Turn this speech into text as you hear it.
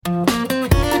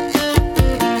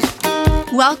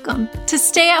Welcome to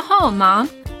Stay at Home, Mom,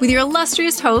 with your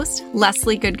illustrious host,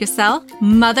 Leslie Goodgesell,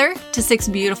 mother to 6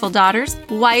 beautiful daughters,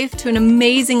 wife to an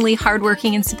amazingly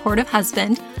hardworking and supportive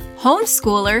husband,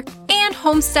 homeschooler, and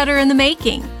homesteader in the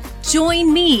making.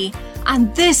 Join me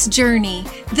on this journey,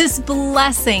 this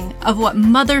blessing of what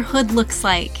motherhood looks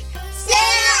like. Stay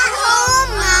at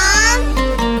home,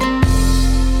 Mom!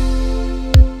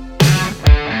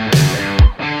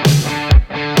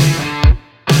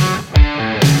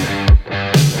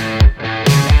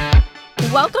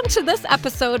 Welcome to this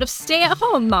episode of Stay at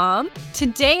Home, Mom.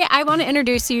 Today, I want to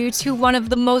introduce you to one of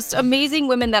the most amazing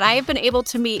women that I have been able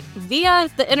to meet via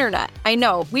the internet. I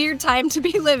know, weird time to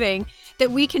be living,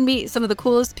 that we can meet some of the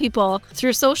coolest people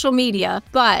through social media,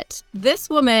 but this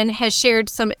woman has shared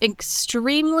some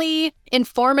extremely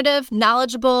informative,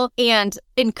 knowledgeable, and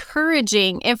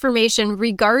encouraging information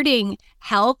regarding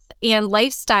health and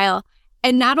lifestyle.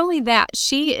 And not only that,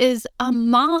 she is a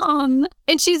mom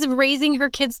and she's raising her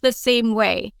kids the same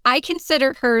way. I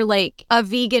consider her like a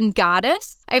vegan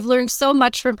goddess. I've learned so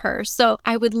much from her. So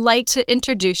I would like to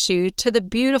introduce you to the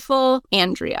beautiful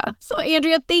Andrea. So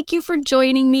Andrea, thank you for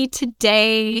joining me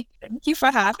today. Thank you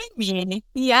for having me.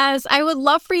 Yes, I would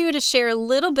love for you to share a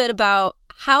little bit about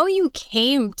how you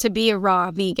came to be a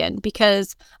raw vegan,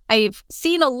 because I've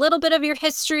seen a little bit of your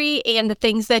history and the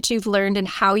things that you've learned and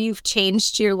how you've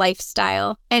changed your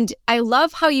lifestyle. And I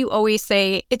love how you always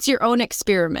say it's your own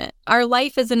experiment. Our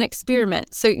life is an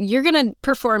experiment. So you're going to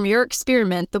perform your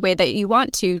experiment the way that you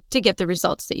want to get the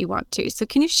results that you want to. So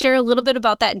can you share a little bit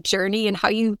about that journey and how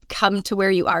you come to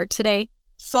where you are today?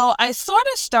 So I sort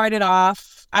of started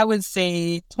off, I would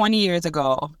say 20 years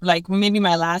ago, like maybe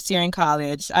my last year in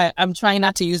college. I'm trying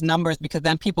not to use numbers because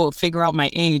then people will figure out my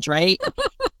age, right?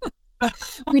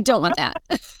 We don't want that.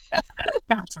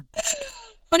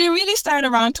 But it really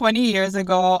started around 20 years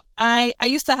ago. I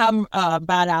used to have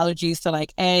bad allergies to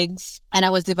like eggs, and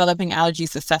I was developing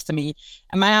allergies to sesame.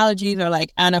 And my allergies are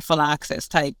like anaphylaxis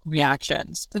type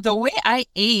reactions. So the way I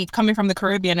ate coming from the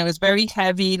Caribbean, it was very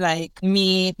heavy, like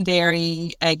meat,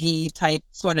 dairy, eggy type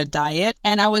sort of diet.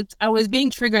 And I was being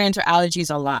triggered into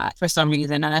allergies a lot for some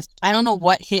reason. And I don't know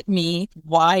what hit me,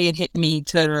 why it hit me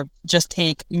to just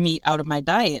take meat out of my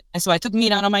diet. And so I took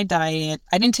meat out of my diet.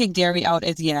 I didn't take dairy out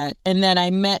as yet. And then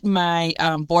I met my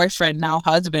boyfriend, now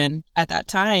husband, at that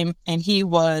time, and he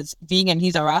was vegan.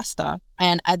 He's a Rasta.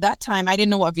 And at that time, I didn't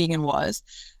know what vegan was.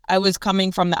 I was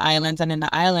coming from the islands, and in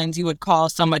the islands, you would call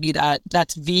somebody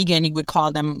that's vegan, you would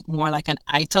call them more like an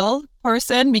ital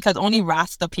person, because only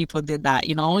Rasta people did that,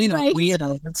 only the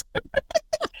weirdos.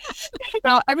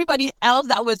 Everybody else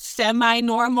that was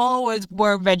semi-normal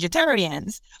were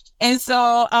vegetarians. And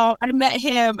so I met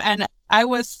him, and I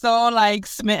was so like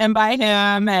smitten by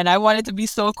him, and I wanted to be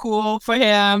so cool for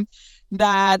him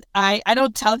that I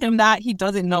don't tell him that. He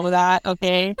doesn't know that,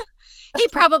 okay? He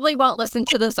probably won't listen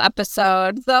to this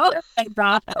episode, so.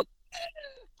 But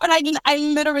I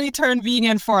literally turned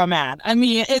vegan for a man. I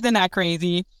mean, isn't that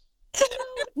crazy?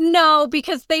 No,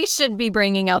 because they should be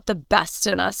bringing out the best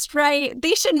in us, right?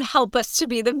 They shouldn't help us to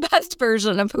be the best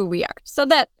version of who we are. So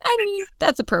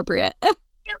that's appropriate.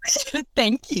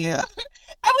 Thank you.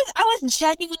 I was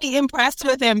genuinely impressed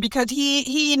with him because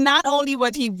he not only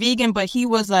was he vegan, but he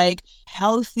was like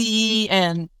healthy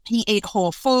and he ate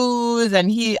whole foods,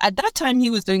 and at that time he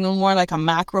was doing more like a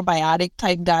macrobiotic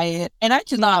type diet. And I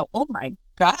just thought, oh my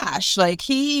gosh, like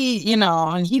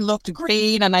and he looked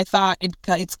great, and I thought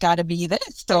it's got to be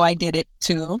this. So I did it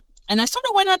too. And I sort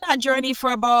of went on that journey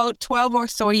for about 12 or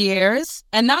so years.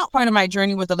 And that part of my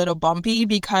journey was a little bumpy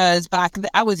because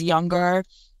I was younger.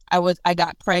 I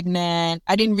got pregnant.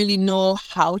 I didn't really know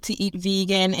how to eat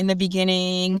vegan in the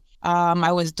beginning.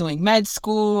 I was doing med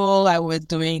school. I was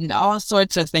doing all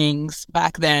sorts of things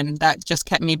back then that just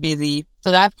kept me busy.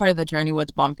 So that part of the journey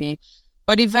was bumpy.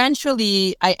 But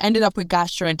eventually, I ended up with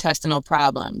gastrointestinal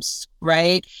problems,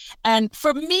 right? And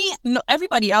for me,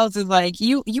 everybody else is like,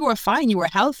 you were fine, you were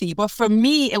healthy. But for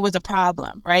me, it was a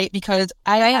problem, right? Because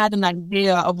I had an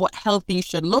idea of what healthy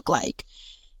should look like.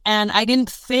 And I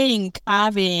didn't think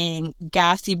having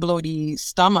gassy, bloaty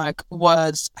stomach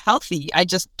was healthy. It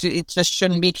just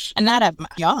shouldn't be. And that I'm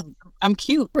young, I'm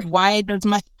cute. Why does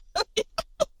my...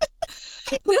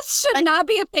 This should not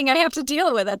be a thing I have to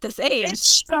deal with at this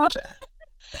age.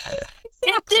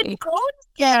 It didn't go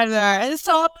together. And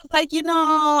so I was like,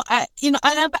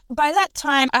 by that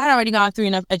time, I had already gone through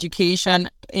enough education.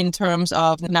 in terms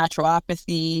of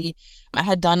naturopathy. I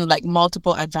had done like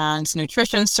multiple advanced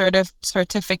nutrition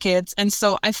certificates. And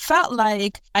so I felt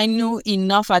like I knew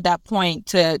enough at that point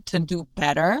to do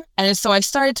better. And so I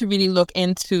started to really look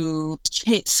into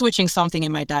switching something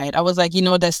in my diet. I was like,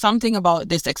 there's something about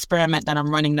this experiment that I'm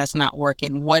running that's not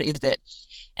working. What is it?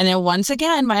 And then once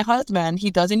again, my husband, he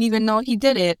doesn't even know he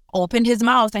did it, opened his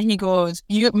mouth and he goes,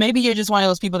 maybe you're just one of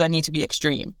those people that need to be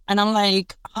extreme. And I'm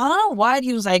like, huh? Why?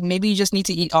 He was like, maybe you just need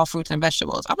to eat all fruits and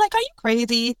vegetables. I'm like, are you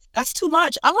crazy? That's too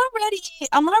much. I'm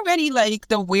already like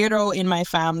the weirdo in my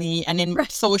family and in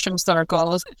social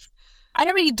circles. I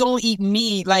already don't eat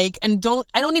meat, I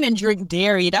don't even drink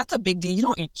dairy. That's a big deal. You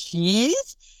don't eat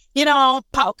cheese? How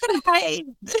can I?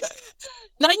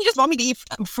 Now you just want me to eat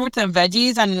fruits and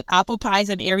veggies and apple pies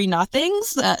and airy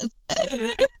nothings?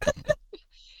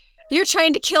 You're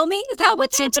trying to kill me? Is that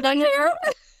what's happening here?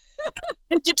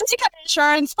 You take an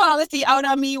insurance policy out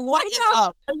on me. What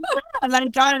up?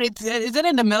 And God, is it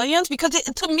in the millions? Because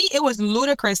to me, it was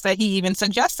ludicrous that he even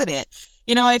suggested it.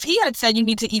 If he had said you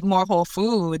need to eat more whole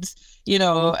foods,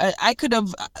 I could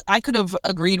have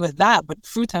agreed with that. But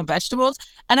fruits and vegetables,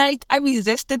 and I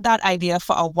resisted that idea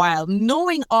for a while,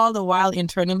 knowing all the while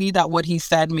internally that what he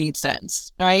said made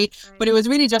sense, right? But it was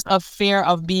really just a fear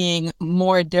of being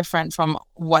more different from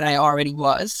what I already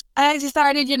was. I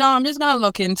decided, I'm just gonna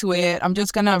look into it. I'm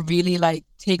just gonna really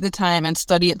take the time and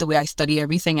study it the way I study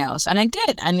everything else. And I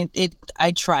did, and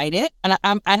I tried it, and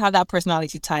I have that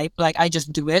personality type. I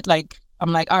just do it.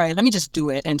 I'm like, all right, let me just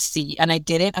do it and see. And I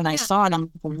did it and I saw it.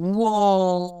 I'm like,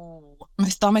 whoa, my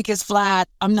stomach is flat.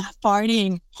 I'm not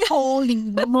farting. Holy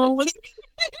moly.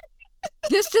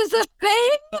 This is a thing?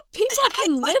 People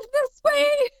can live this way?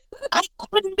 I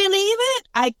couldn't believe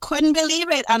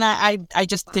it. And I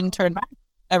just didn't turn back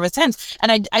ever since.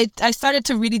 And I started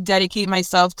to really dedicate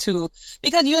myself to,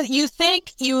 because you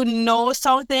think you know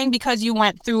something because you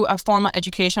went through a formal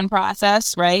education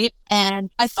process, right? And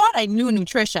I thought I knew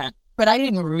nutrition, but I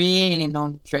didn't really know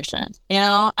nutrition,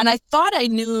 and I thought I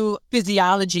knew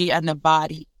physiology and the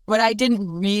body, but I didn't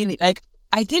really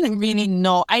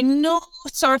know. I know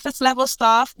surface level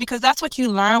stuff because that's what you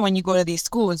learn when you go to these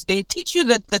schools. They teach you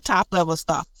the top level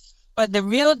stuff, but the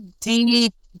real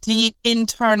deep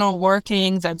internal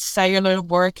workings and cellular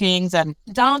workings and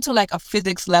down to a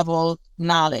physics level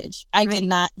knowledge, I did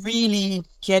not really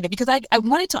get it because I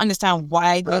wanted to understand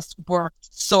why this worked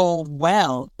so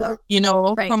well,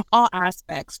 from all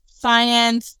aspects,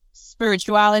 science,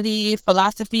 spirituality,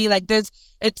 philosophy, it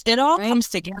all comes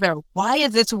together. Why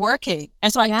is this working?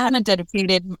 And so I kind of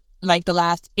dedicated the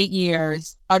last 8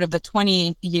 years out of the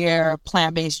 20-year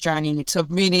plant-based journey to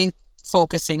really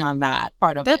focusing on that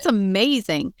part of it. That's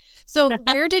amazing. So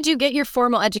where did you get your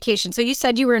formal education? So you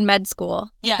said you were in med school.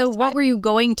 Yeah. So what were you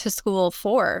going to school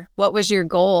for? What was your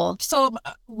goal? So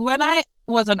when I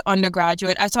was an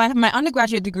undergraduate, I have my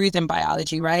undergraduate degrees in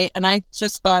biology, right? And I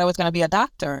just thought I was going to be a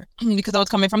doctor because I was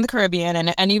coming from the Caribbean,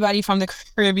 and anybody from the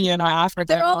Caribbean or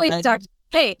Africa. They're always doctors.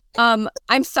 Hey, I'm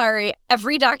sorry.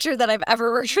 Every doctor that I've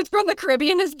ever worked with from the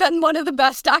Caribbean has been one of the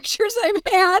best doctors I've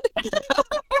had.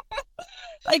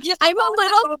 I'm a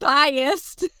little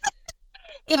biased.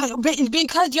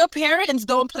 Because your parents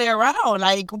don't play around.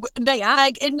 They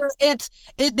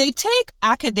take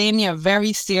academia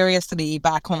very seriously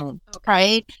back home,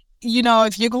 right?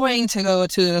 If you're going to go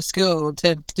to school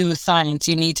to do science,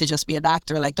 you need to just be a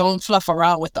doctor. Don't fluff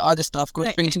around with the other stuff. Go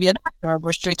straight to be a doctor or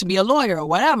go straight to be a lawyer or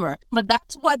whatever. But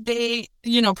that's what they,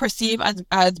 perceive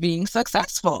as being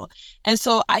successful. And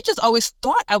so I just always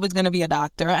thought I was going to be a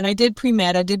doctor. And I did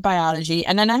pre-med, I did biology.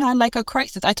 And then I had a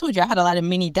crisis. I told you I had a lot of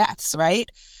mini deaths, right?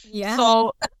 Yeah.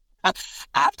 So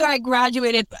after I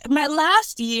graduated, my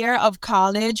last year of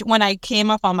college, when I came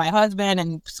up on my husband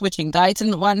and switching diets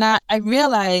and whatnot, I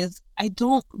realized I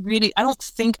don't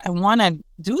think I want to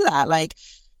do that.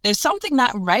 There's something not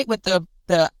right with the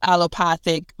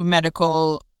allopathic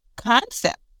medical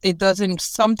concept.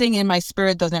 Something in my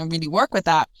spirit doesn't really work with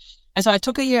that. And so I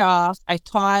took a year off. I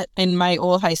taught in my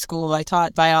old high school. I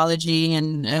taught biology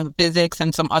and physics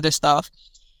and some other stuff.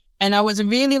 And I was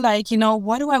really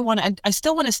what do I want to, I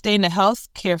still want to stay in the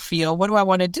healthcare field. What do I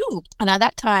want to do? And at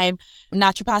that time,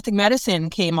 naturopathic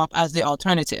medicine came up as the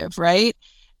alternative, right?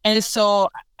 And so,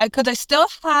 because I still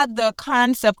had the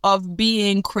concept of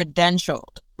being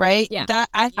credentialed, right? Yeah. That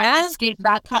I escaped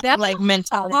that kind of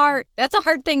mentality. That's a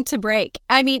hard thing to break.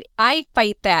 I mean, I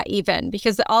fight that even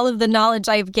because all of the knowledge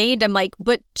I've gained, I'm like,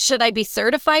 but should I be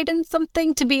certified in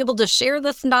something to be able to share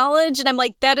this knowledge? And I'm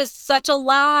like, that is such a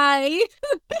lie.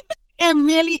 It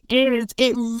really is.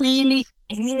 It really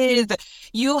is.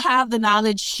 You have the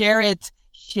knowledge, share it.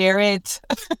 share it.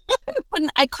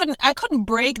 I couldn't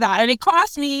break that. And it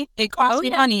cost me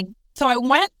money. So I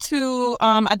went to,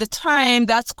 at the time,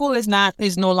 that school is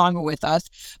no longer with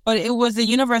us, but it was the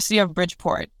University of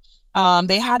Bridgeport.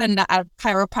 They had a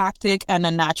chiropractic and a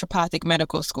naturopathic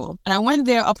medical school. And I went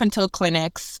there up until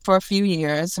clinics for a few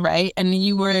years, right? And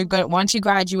once you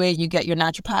graduate, you get your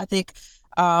naturopathic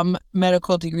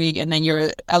medical degree, and then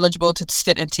you're eligible to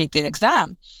sit and take the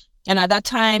exam. And at that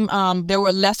time, there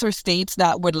were lesser states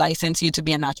that would license you to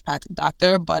be a naturopathic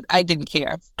doctor, but I didn't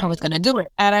care. I was going to do it.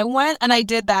 And I went and I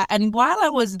did that. And while I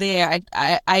was there,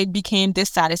 I became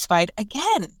dissatisfied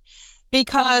again,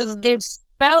 because it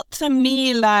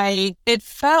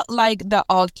felt like the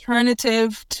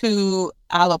alternative to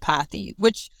allopathy,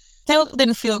 which still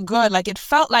didn't feel good. Like, it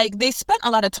felt like they spent a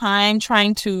lot of time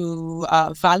trying to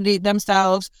validate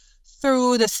themselves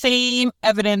through the same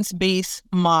evidence-based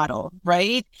model,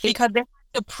 right? Because they have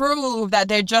to prove that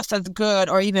they're just as good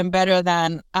or even better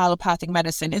than allopathic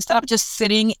medicine. Instead of just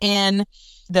sitting in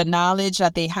the knowledge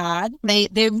that they had, they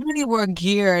really were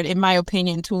geared, in my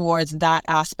opinion, towards that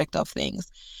aspect of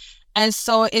things. And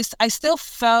so I still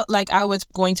felt like I was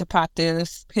going to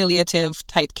practice palliative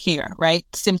type care, right?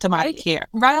 Symptomatic care.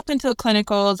 Right up until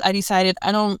clinicals, I decided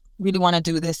I don't really want to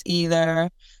do this either.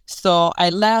 So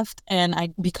I left,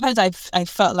 and because I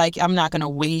felt like I'm not going to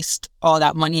waste all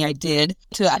that money I did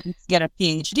to get a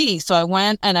PhD. So I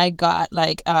went and I got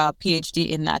like a PhD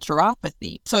in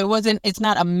naturopathy. So it's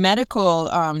not a medical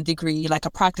degree, like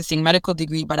a practicing medical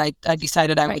degree, but I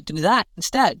decided I would do that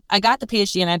instead. I got the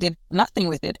PhD and I did nothing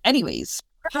with it anyways.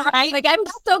 Right? Like, I'm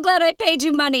so glad I paid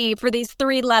you money for these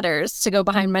 3 letters to go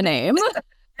behind my name.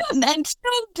 And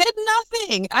still did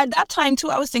nothing. At that time,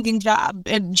 too, I was thinking job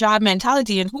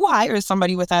mentality, and who hires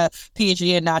somebody with a PhD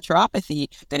in naturopathy?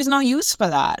 There's no use for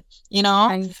that, you know?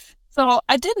 Right. So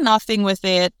I did nothing with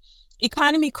it.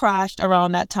 Economy crashed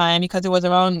around that time, because it was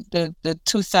around the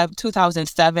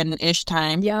 2007-ish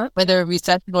time, where the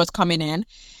recession was coming in.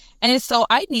 And so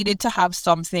I needed to have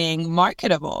something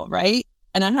marketable, right?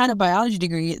 And I had a biology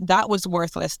degree. That was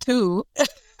worthless, too.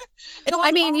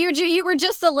 I mean, you were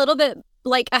just a little bit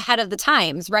like ahead of the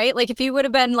times, right? Like, if you would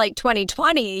have been like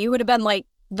 2020, you would have been like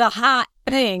the hot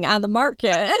thing on the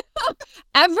market.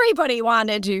 Everybody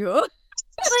wanted you.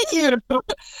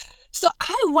 So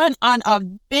I went on a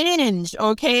binge,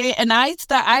 okay? And I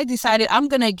decided I'm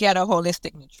going to get a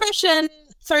holistic nutrition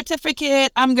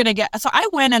certificate. So I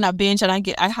went on a binge, and I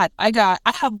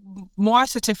have more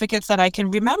certificates that I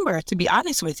can remember, to be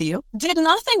honest with you. Did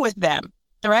nothing with them,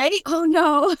 right? Oh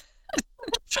no.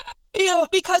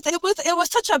 Because it was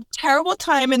such a terrible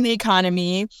time in the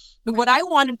economy. What I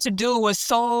wanted to do was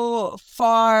so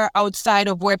far outside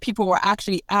of where people were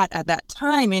actually at that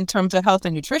time in terms of health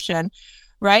and nutrition,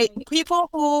 right? People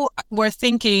who were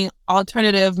thinking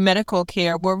alternative medical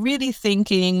care were really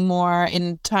thinking more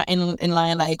in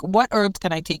line, like, what herbs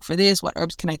can I take for this? What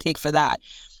herbs can I take for that?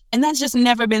 And that's just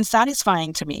never been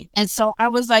satisfying to me. And so I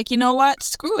was like, you know what?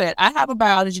 Screw it. I have a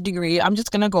biology degree. I'm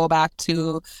just going to go back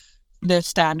to the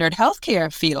standard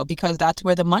healthcare field, because that's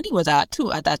where the money was at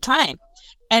too at that time.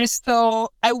 And so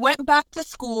I went back to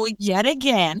school yet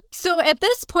again. So at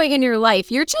this point in your life,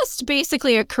 you're just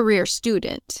basically a career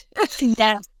student.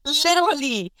 Yes,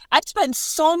 literally. I spent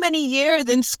so many years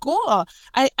in school.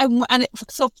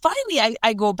 So finally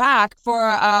I go back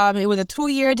for, it was a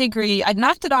 2-year degree. I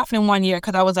knocked it off in 1 year,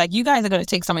 because I was like, you guys are going to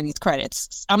take some of these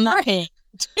credits. I'm not paying.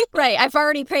 Right. I've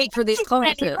already paid for these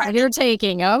classes. You're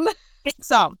taking them.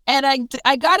 Some. And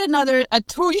I got a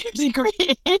 2-year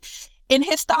degree in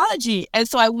histology. And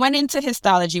so I went into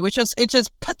histology, it's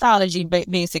just pathology,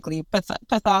 basically.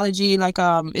 Pathology, like,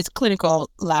 it's clinical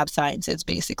lab sciences,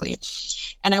 basically.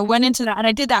 And I went into that, and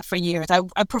I did that for years.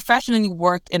 I professionally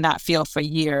worked in that field for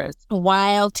years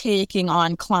while taking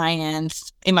on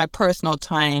clients in my personal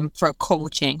time for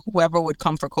coaching, whoever would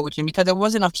come for coaching, because there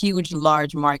wasn't a huge,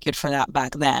 large market for that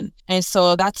back then. And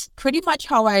so that's pretty much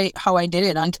how I did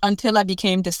it until I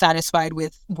became dissatisfied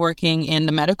with working in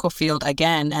the medical field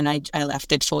again. And I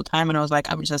left it full time, and I was like,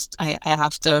 I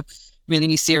have to really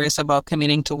be serious about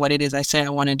committing to what it is I say I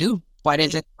want to do. Why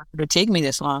did it take me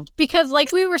this long? Because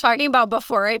like we were talking about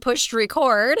before I pushed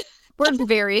record, we're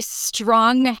very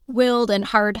strong-willed and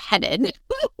hard-headed.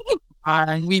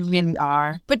 We really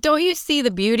are. But don't you see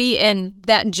the beauty in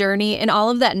that journey and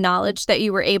all of that knowledge that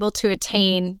you were able to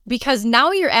attain? Because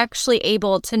now you're actually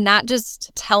able to not just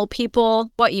tell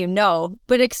people what you know,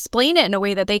 but explain it in a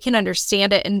way that they can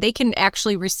understand it and they can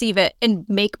actually receive it and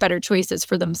make better choices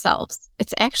for themselves.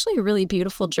 It's actually a really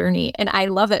beautiful journey, and I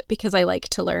love it because I like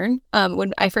to learn.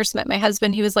 When I first met my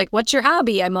husband, he was like, "What's your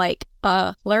hobby?" I'm like,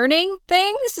 learning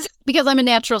things. Because I'm a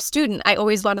natural student, I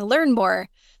always want to learn more.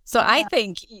 So I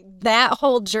think that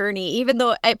whole journey, even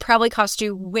though it probably cost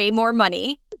you way more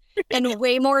money and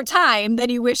way more time than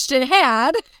you wished it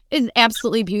had, is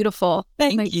absolutely beautiful.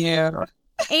 Thank you.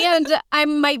 And I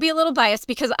might be a little biased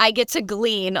because I get to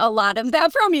glean a lot of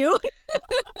that from you.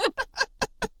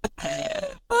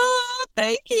 Oh,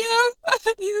 thank you.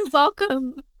 You're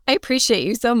welcome. I appreciate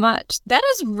you so much. That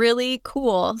is really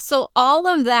cool. So all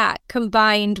of that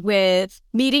combined with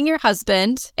meeting your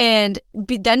husband and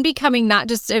then becoming not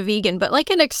just a vegan, but like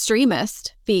an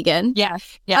extremist vegan. Yeah.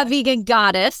 A vegan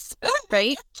goddess,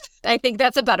 right? I think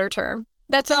that's a better term.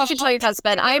 That's what you should tell your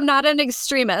husband. I am not an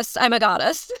extremist. I'm a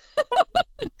goddess.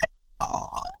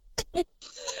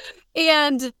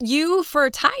 And you, for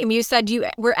a time, you said you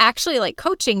were actually like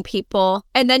coaching people,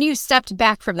 and then you stepped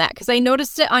back from that because I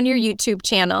noticed it on your YouTube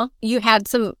channel. You had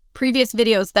some previous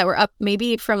videos that were up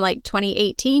maybe from like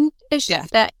 2018-ish,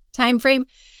 that time frame.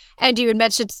 And you had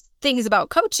mentioned things about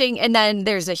coaching, and then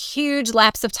there's a huge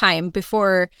lapse of time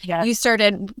before you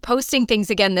started posting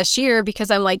things again this year, because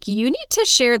I'm like, you need to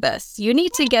share this. You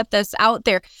need to get this out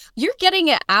there. You're getting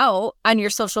it out on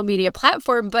your social media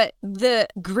platform, but the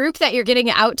group that you're getting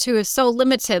it out to is so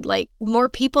limited. Like, more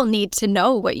people need to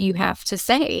know what you have to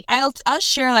say. I'll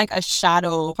share like a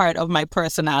shadow part of my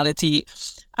personality.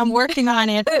 I'm working on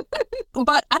it,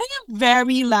 but I am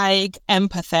very like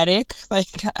empathetic. Like,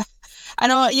 I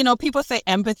know, people say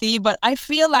empathy, but I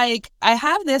feel like I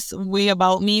have this way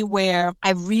about me where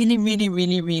I really, really,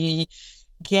 really, really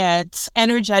get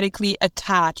energetically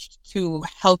attached to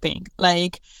helping.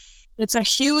 Like, it's a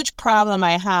huge problem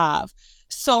I have.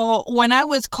 So when I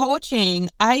was coaching,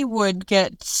 I would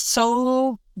get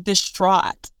so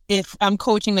distraught if I'm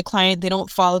coaching the client, they don't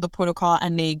follow the protocol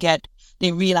and they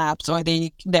relapse or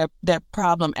their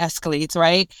problem escalates,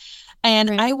 right?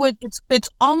 And right. It's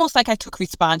almost like I took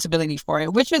responsibility for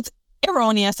it, which is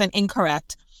erroneous and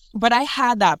incorrect. But I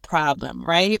had that problem,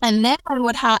 right? And then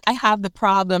I have the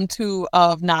problem too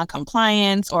of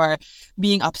non-compliance or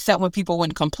being upset when people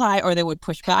wouldn't comply or they would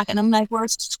push back. And I'm like, well,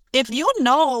 if you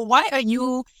know, why are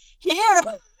you here?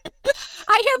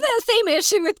 I have that same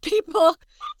issue with people,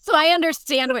 so I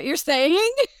understand what you're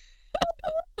saying.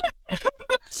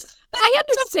 I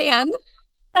understand.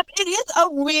 It is a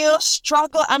real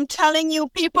struggle. I'm telling you,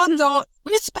 people don't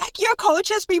respect your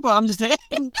coaches, people. I'm just saying.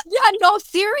 Yeah, no,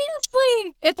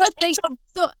 seriously. It's a thing.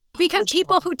 So, because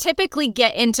people who typically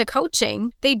get into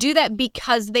coaching, they do that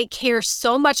because they care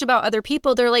so much about other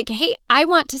people. They're like, hey, I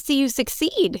want to see you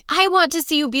succeed. I want to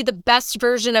see you be the best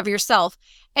version of yourself.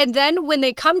 And then when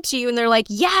they come to you and they're like,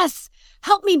 yes,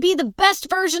 help me be the best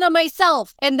version of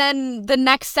myself. And then the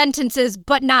next sentence is,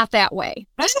 but not that way.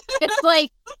 It's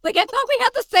like I thought we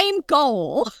had the same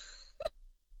goal.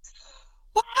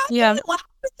 What happened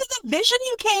to the vision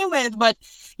you came with? But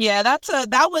yeah,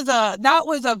 that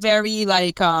was a very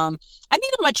like, I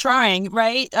needed maturing,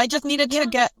 right? I just needed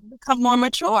to become more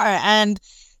mature. And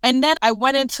then I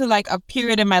went into like a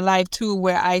period in my life too,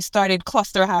 where I started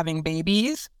cluster having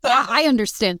babies. I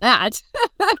understand that.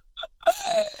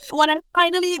 When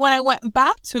I went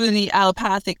back to the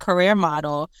allopathic career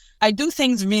model, I do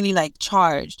things really like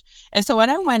charged. And so when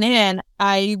I went in,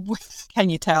 can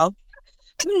you tell?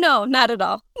 No, not at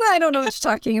all. I don't know what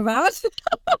you're talking about.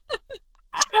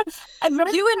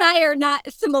 You and I are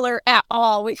not similar at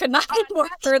all. We could not be more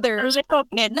further.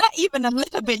 Not even a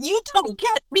little bit. You don't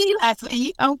get me, Leslie.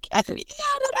 You don't get me.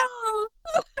 Not at all.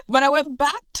 When I went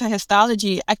back to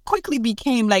histology, I quickly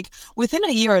became like, within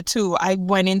a year or two, I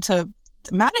went into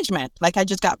management. Like, I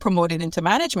just got promoted into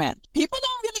management. People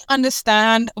don't really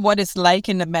understand what it's like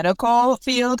in the medical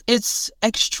field. It's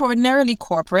extraordinarily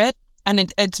corporate.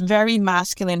 And it's very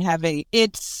masculine heavy.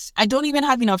 I don't even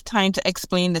have enough time to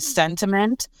explain the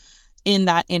sentiment in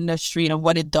that industry and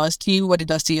what it does to you, what it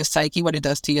does to your psyche, what it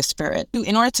does to your spirit.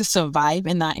 In order to survive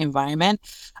in that environment,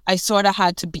 I sort of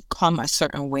had to become a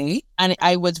certain way. And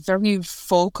I was very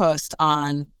focused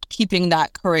on keeping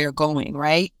that career going,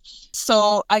 right?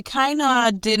 So I kind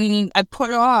of I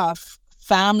put off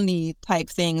family type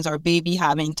things or baby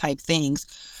having type things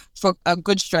for a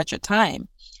good stretch of time.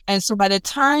 And so by the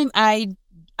time I,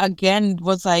 again,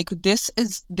 was like,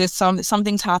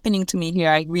 something's happening to me here.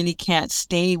 I really can't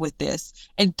stay with this.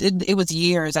 And it was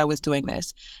years I was doing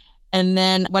this. And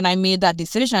then when I made that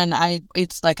decision,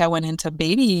 it's like I went into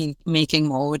baby making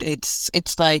mode. It's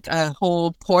like a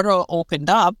whole portal opened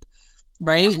up,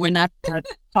 right? We're not going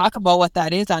to talk about what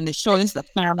that is on the show. This is a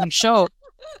family show.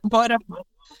 But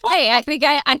hey, I think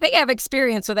I have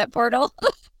experience with that portal.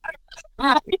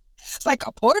 It's like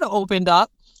a portal opened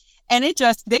up. And they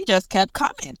just kept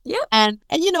coming. Yep. And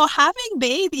having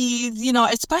babies,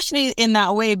 especially in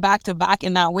that way, back to back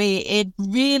in that way, it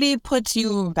really puts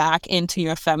you back into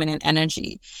your feminine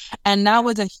energy. And that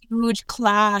was a huge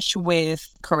clash with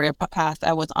career path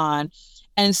I was on.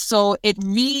 And so it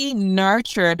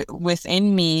re-nurtured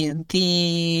within me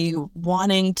the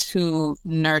wanting to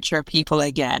nurture people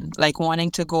again, like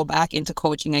wanting to go back into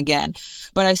coaching again.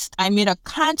 But I made a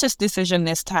conscious decision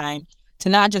this time to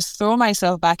not just throw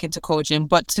myself back into coaching,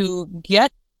 but to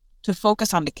get to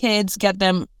focus on the kids, get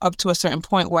them up to a certain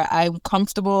point where I'm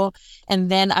comfortable, and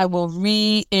then I will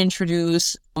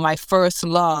reintroduce my first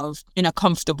love in a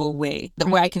comfortable way,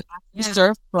 where I can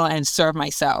serve people and serve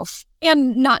myself.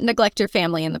 And not neglect your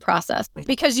family in the process,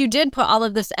 because you did put all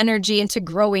of this energy into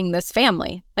growing this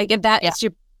family. Like if that is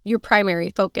your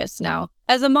primary focus now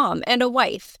as a mom and a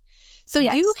wife. So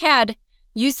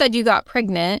you said you got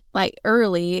pregnant like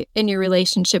early in your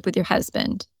relationship with your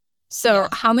husband. So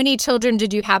how many children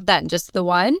did you have then? Just the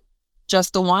one?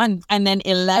 Just the one. And then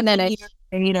 11 years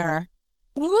later.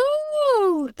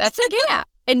 Woo! That's a gap.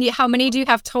 And how many do you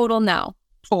have total now?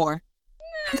 4.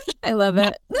 I love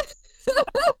it.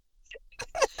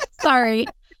 Sorry.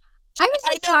 I was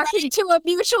just talking to a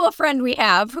mutual friend we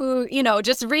have who,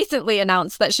 just recently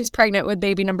announced that she's pregnant with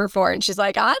baby number 4. And she's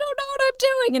like, I don't know what I'm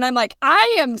doing. And I'm like,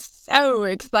 I am so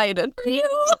excited for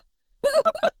you.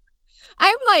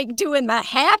 I'm like doing the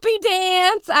happy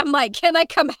dance. I'm like, can I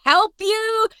come help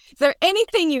you? Is there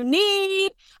anything you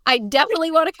need? I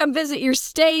definitely want to come visit your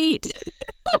state.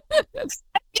 The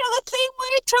same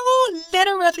way too,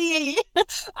 literally.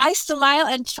 I smile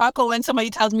and chuckle when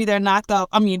somebody tells me they're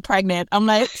pregnant. I'm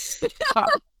like,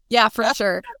 yeah, for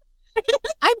sure.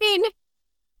 I mean,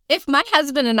 if my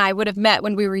husband and I would have met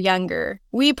when we were younger,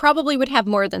 we probably would have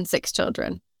more than 6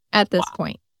 children at this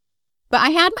point. But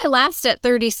I had my last at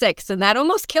 36, and that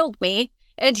almost killed me.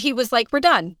 And he was like, we're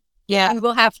done. Yeah. We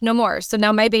will have no more. So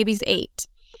now my baby's 8.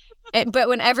 But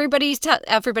when everybody's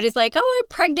like, oh, I'm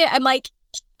pregnant, I'm like,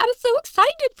 I'm so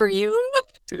excited for you.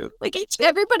 Like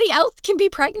everybody else can be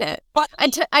pregnant. But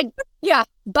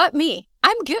me.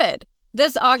 I'm good.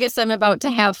 This August, I'm about to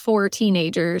have 4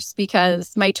 teenagers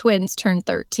because my twins turned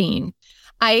 13.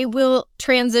 I will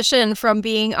transition from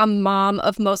being a mom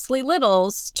of mostly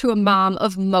littles to a mom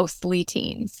of mostly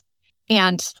teens.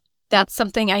 And that's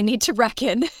something I need to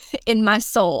reckon in my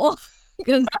soul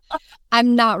because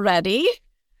I'm not ready.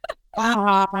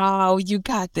 Wow, you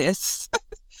got this.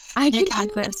 I can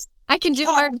do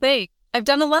hard things. I've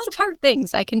done a lot of hard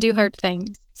things. I can do hard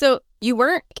things. So you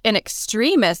weren't an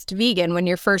extremist vegan when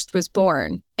your first was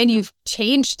born, and you've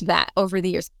changed that over the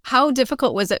years. How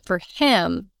difficult was it for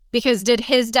him? Because did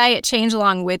his diet change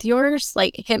along with yours?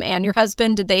 Like him and your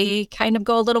husband, did they kind of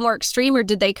go a little more extreme, or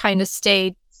did they kind of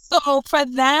stay? So for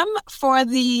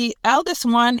the eldest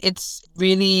one, it's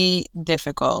really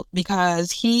difficult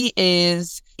because he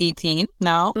is 18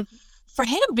 now. Mm-hmm. For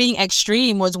him, being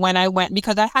extreme was when I went,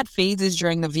 because I had phases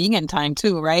during the vegan time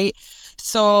too, right?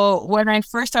 So when I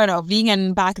first started out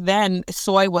vegan back then,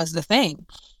 soy was the thing.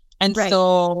 And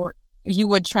so you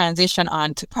would transition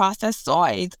on to processed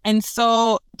soys. And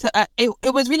so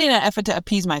it was really an effort to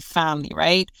appease my family,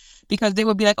 right? Because they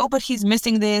would be like, oh, but he's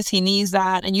missing this, he needs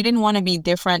that. And you didn't want to be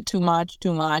different too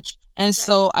much. And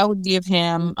so I would give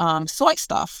him soy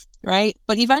stuff, right?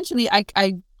 But eventually I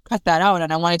cut that out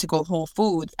and I wanted to go whole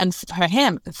foods. And for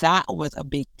him, that was a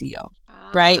big deal,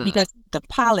 right? Because the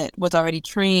palate was already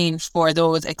trained for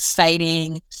those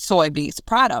exciting soy-based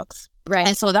products. Right.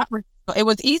 And so it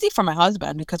was easy for my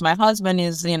husband because my husband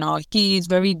is, he's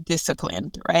very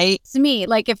disciplined, right? It's me.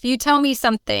 Like if you tell me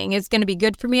something is going to be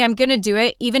good for me, I'm going to do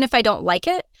it. Even if I don't like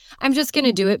it, I'm just going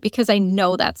to do it because I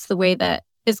know that's the way that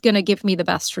is going to give me the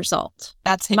best result.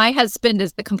 That's him. My husband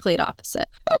is the complete opposite.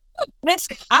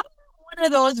 Listen, I'm one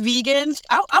of those vegans.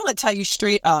 I'm going to tell you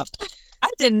straight up. I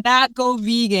did not go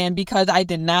vegan because I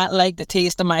did not like the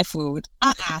taste of my food.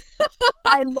 I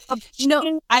love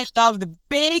chicken. I love the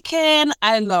bacon.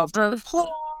 I love the pork.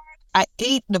 I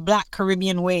ate the Black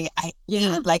Caribbean way.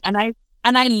 And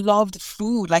I loved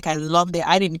food. Like I loved it.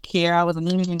 I didn't care. I was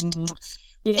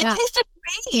it tasted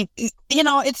great.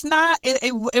 It's not.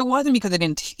 It wasn't because it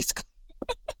didn't taste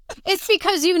good. It's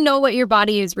because you know what your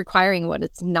body is requiring, what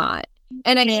it's not.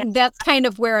 And I mean, that's kind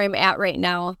of where I'm at right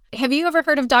now. Have you ever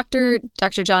heard of Dr.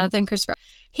 Jonathan Christopher?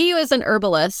 He was an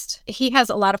herbalist. He has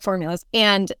a lot of formulas.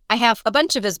 And I have a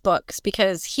bunch of his books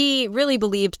because he really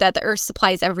believed that the earth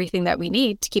supplies everything that we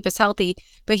need to keep us healthy.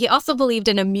 But he also believed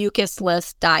in a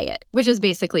mucusless diet, which is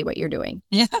basically what you're doing.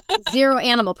 Yeah. 0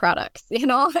 animal products,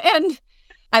 And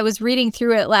I was reading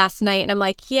through it last night and I'm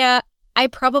like, yeah, I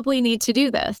probably need to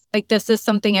do this. Like, this is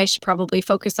something I should probably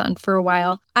focus on for a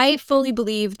while. I fully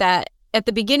believe that at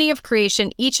the beginning of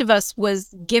creation, each of us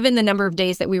was given the number of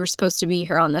days that we were supposed to be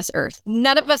here on this earth.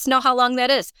 None of us know how long that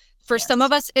is. For some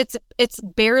of us, it's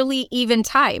barely even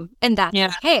time. And that's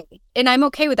okay. And I'm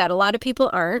okay with that. A lot of people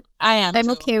aren't. I am. I'm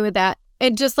okay with that.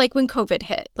 And just like when COVID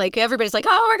hit, like everybody's like,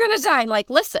 oh, we're going to die. I'm like,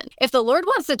 listen, if the Lord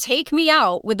wants to take me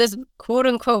out with this quote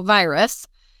unquote virus,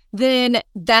 then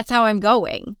that's how I'm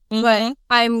going. But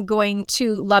I'm going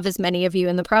to love as many of you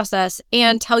in the process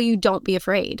and tell you, don't be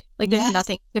afraid. Like, there's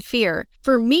nothing to fear.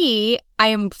 For me, I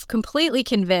am completely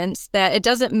convinced that it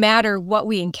doesn't matter what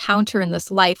we encounter in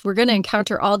this life. We're going to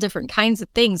encounter all different kinds of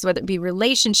things, whether it be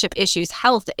relationship issues,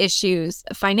 health issues,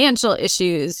 financial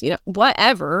issues,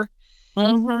 whatever.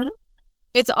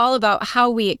 It's all about how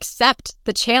we accept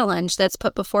the challenge that's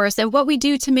put before us and what we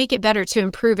do to make it better, to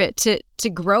improve it, to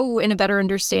grow in a better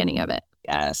understanding of it.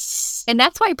 Yes. And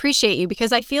that's why I appreciate you,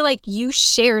 because I feel like you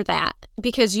share that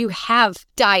because you have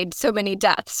died so many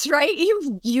deaths, right?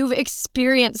 You've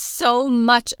experienced so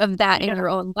much of that in your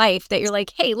own life that you're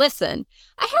like, hey, listen,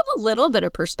 I have a little bit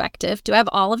of perspective. Do I have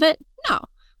all of it? No.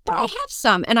 But I have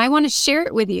some, and I want to share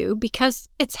it with you because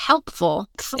it's helpful.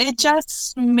 It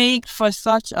just makes for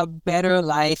such a better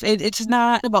life. It's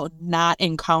not about not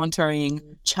encountering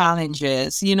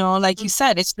challenges, like you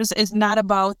said. It's not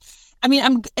about. I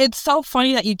mean, it's so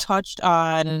funny that you touched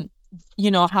on,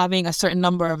 having a certain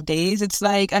number of days. It's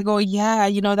like I go,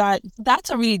 that's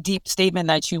a really deep statement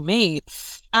that you made.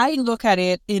 I look at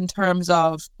it in terms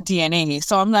of DNA.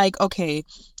 So I'm like, okay,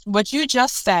 what you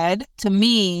just said to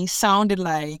me sounded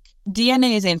like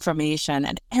DNA is information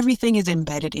and everything is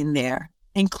embedded in there,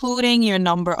 including your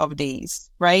number of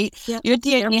days, right? Yep. Your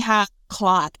DNA has a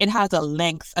clock. It has a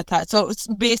length attached. So it's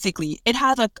basically, it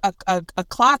has a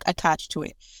clock attached to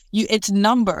it. It's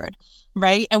numbered,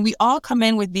 right? And we all come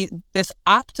in with this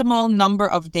optimal number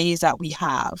of days that we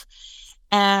have.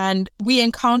 And we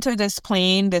encounter this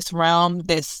plane, this realm,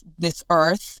 this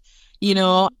earth,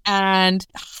 and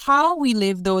how we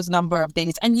live those number of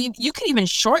days. And you can even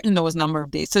shorten those number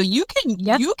of days. So you can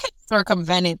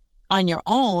circumvent it on your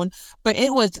own, but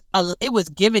it was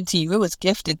given to you. It was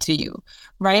gifted to you,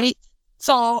 right?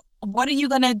 So what are you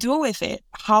going to do with it?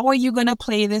 How are you going to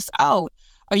play this out?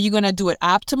 Are you going to do it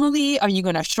optimally? Are you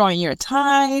going to shorten your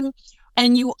time?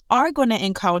 And you are going to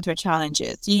encounter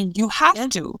challenges. You have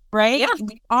to, right? Yeah.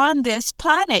 On this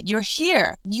planet, you're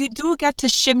here. You do get to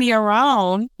shimmy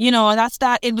around. That's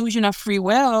that illusion of free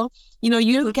will.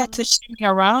 You get to shimmy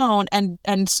around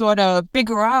and sort of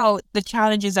figure out the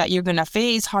challenges that you're going to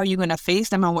face, how you're going to face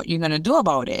them, and what you're going to do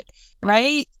about it,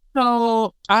 right?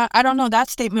 So I don't know. That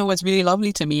statement was really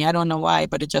lovely to me. I don't know why,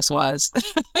 but it just was.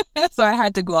 So I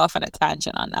had to go off on a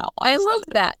tangent on that one. I love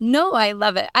that. No, I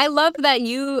love it. I love that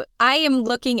I am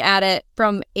looking at it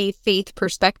from a faith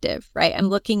perspective, right? I'm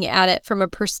looking at it from a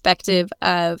perspective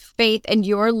of faith, and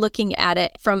you're looking at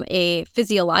it from a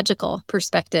physiological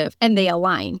perspective, and they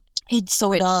align. It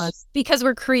does. Because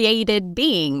we're created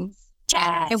beings.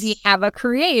 Yes. And we have a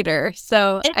creator.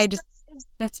 So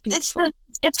that's beautiful.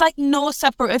 It's like no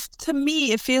separate. To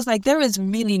me, it feels like there is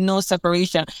really no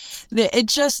separation. It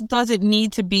just doesn't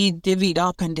need to be divvied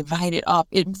up and divided up.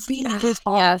 It really is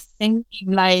all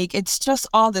thinking, like it's just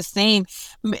all the same.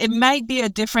 It might be a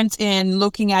difference in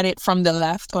looking at it from the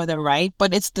left or the right,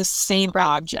 but it's the same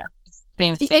object.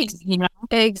 Same thing,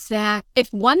 Exact.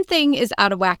 If one thing is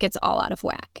out of whack, it's all out of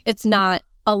whack. It's not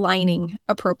aligning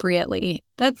appropriately.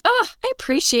 I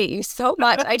appreciate you so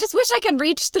much. I just wish I could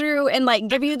reach through and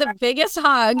give you the biggest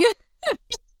hug.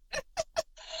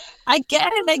 I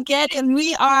get it.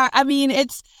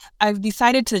 And I've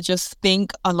decided to just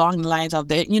think along the lines of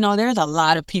there's a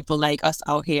lot of people like us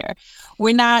out here.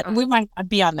 We might not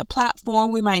be on the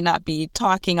platform. We might not be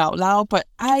talking out loud, but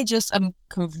I just am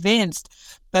convinced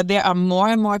that there are more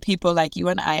and more people like you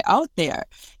and I out there,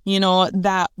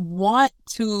 that want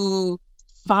to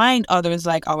find others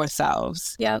like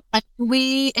ourselves. Yeah. And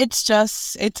it's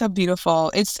a beautiful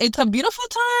time,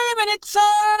 and it's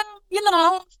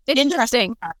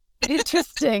interesting.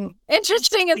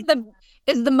 Interesting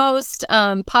is the most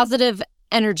positive,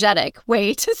 energetic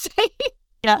way to say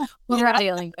what we're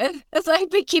dealing with. It's like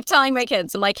we keep telling my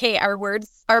kids, I'm like, hey, our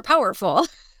words are powerful.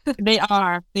 They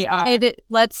are.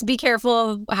 Let's be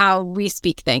careful of how we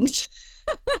speak things.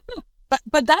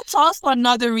 But that's also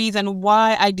another reason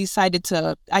why I decided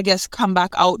to, I guess, come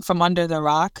back out from under the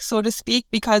rock, so to speak,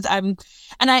 because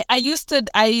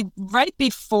right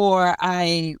before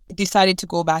I decided to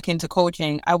go back into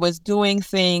coaching, I was doing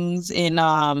things in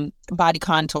body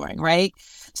contouring, right?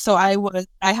 So I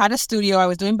had a studio, I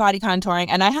was doing body contouring,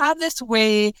 and I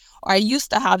used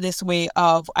to have this way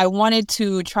of, I wanted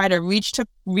to try to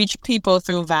reach people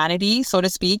through vanity, so to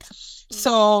speak.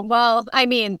 So, well, I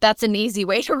mean, that's an easy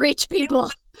way to reach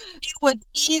people. It was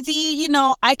easy,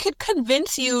 I could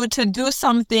convince you to do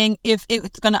something if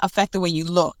it's going to affect the way you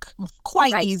look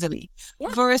quite easily,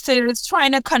 versus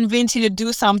trying to convince you to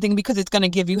do something because it's going to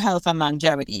give you health and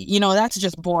longevity. That's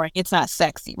just boring. It's not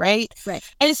sexy, right? Right.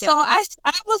 And so I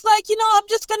was like, I'm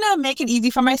just going to make it easy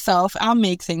for myself. I'll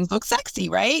make things look sexy,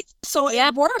 right? So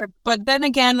it worked. But then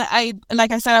again,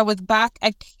 like I said, I was back.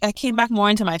 I came back more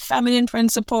into my feminine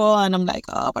principle, and I'm like,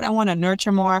 oh, but I want to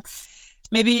nurture more.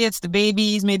 Maybe it's the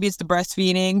babies, maybe it's the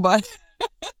breastfeeding, but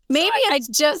maybe it's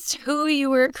just who you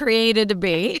were created to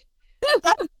be.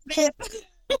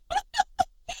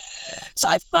 So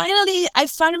I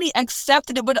finally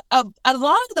accepted it, but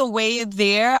along the way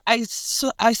there, I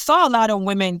saw a lot of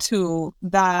women too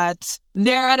that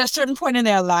they're at a certain point in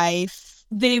their life.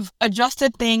 They've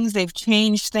adjusted things, they've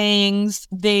changed things,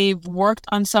 they've worked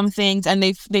on some things, and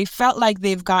they felt like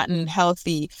they've gotten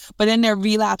healthy, but then they're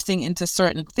relapsing into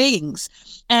certain things.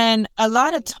 And a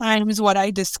lot of times what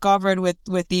I discovered with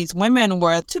these women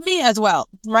were, to me as well,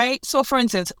 right? So for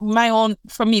instance,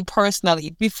 for me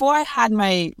personally, before I had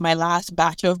my last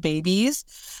batch of babies,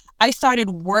 I started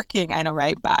working on a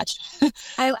right batch.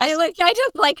 I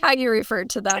just like how you referred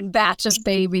to them, batch of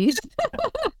babies.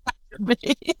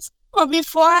 Well,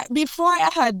 before I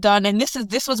had done, and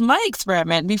this was my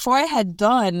experiment, before I had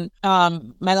done my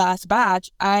last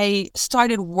batch, I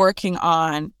started working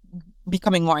on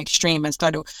becoming more extreme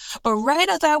but right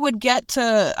as I would get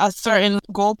to a certain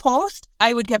goalpost,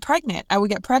 I would get pregnant,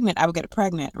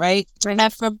 right?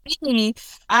 And for me,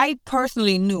 I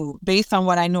personally knew, based on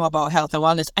what I know about health and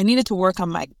wellness, I needed to work on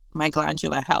my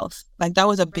glandular health. Like, that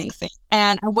was a big thing.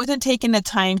 And I wasn't taking the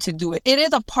time to do it. It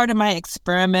is a part of my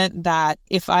experiment that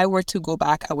if I were to go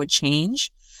back, I would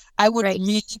change. I would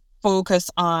really focus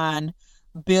on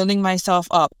building myself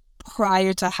up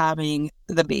prior to having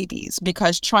the babies,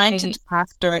 because trying to do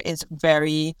after is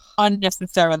very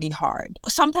unnecessarily hard.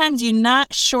 Sometimes you're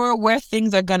not sure where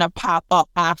things are going to pop up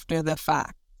after the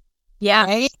fact. Yeah.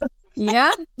 Right?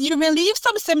 Yeah. You relieve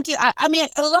some symptoms. I mean,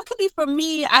 luckily for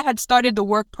me, I had started the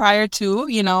work prior to,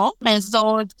 and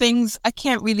so things, I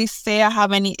can't really say I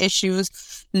have any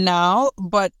issues now,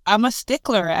 but I'm a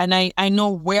stickler and I know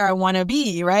where I want to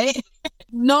be, right?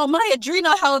 No, my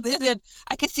adrenal health isn't,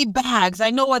 I can see bags. I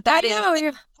know what that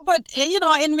is. But,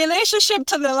 in relationship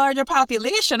to the larger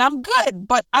population, I'm good,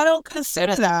 but I don't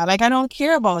consider that. Like, I don't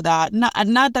care about that. Not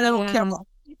that I don't care about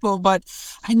people, but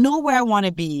I know where I want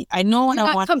to be. I know what I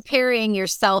want. You're not comparing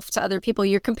yourself to other people.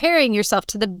 You're comparing yourself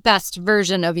to the best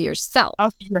version of yourself.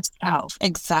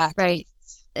 Exactly. Right.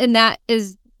 And that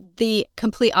is the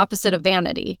complete opposite of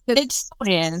vanity. It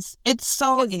is. It's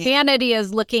so vanity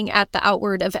is looking at the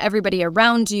outward of everybody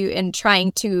around you and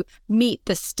trying to meet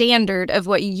the standard of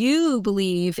what you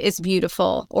believe is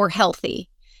beautiful or healthy.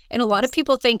 And a lot of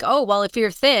people think, oh, well, if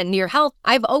you're thin, you're healthy.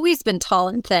 I've always been tall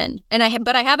and thin,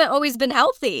 but I haven't always been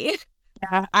healthy.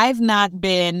 Yeah,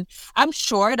 I'm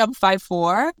short, I'm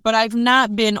 5'4", but I've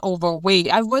not been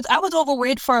overweight. I was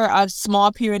overweight for a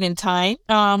small period in time,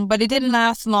 but it didn't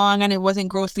last long and it wasn't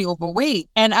grossly overweight.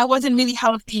 And I wasn't really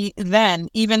healthy then,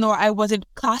 even though I wasn't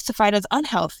classified as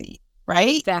unhealthy.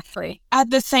 Right? Exactly. At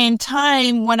the same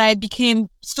time, when I became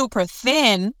super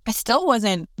thin, I still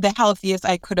wasn't the healthiest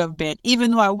I could have been,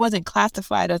 even though I wasn't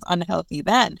classified as unhealthy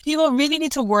then. People really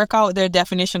need to work out their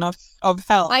definition of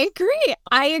health. I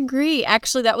agree.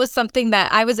 Actually, that was something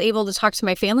that I was able to talk to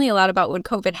my family a lot about when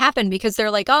COVID happened, because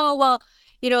they're like, oh, well,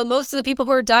 most of the people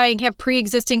who are dying have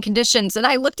pre-existing conditions. And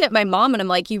I looked at my mom and I'm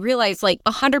like, you realize like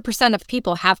 100% of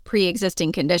people have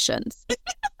pre-existing conditions.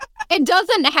 It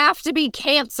doesn't have to be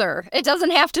cancer. It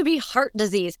doesn't have to be heart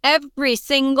disease. Every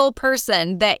single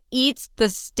person that eats the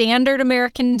standard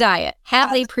American diet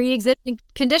has a pre-existing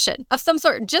condition of some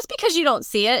sort. Just because you don't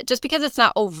see it, just because it's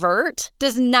not overt,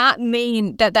 does not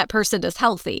mean that that person is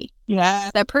healthy. Yeah.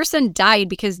 That person died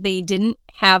because they didn't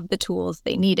have the tools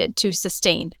they needed to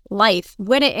sustain life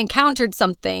when it encountered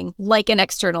something like an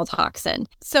external toxin.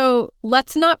 So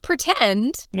let's not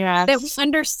pretend that we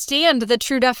understand the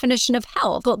true definition of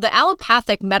health. Well, the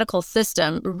allopathic medical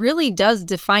system really does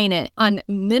define it on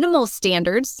minimal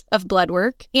standards of blood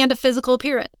work and a physical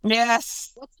appearance.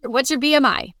 Yes. What's your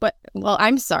BMI? Well,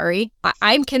 I'm sorry.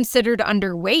 I'm considered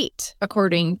underweight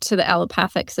according to the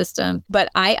allopathic system, but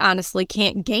I honestly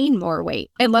can't gain more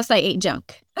weight unless I ate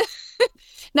junk.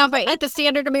 Now, if I ate the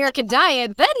standard American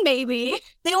diet, then maybe.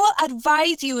 They will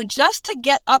advise you, just to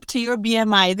get up to your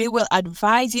BMI, they will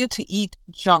advise you to eat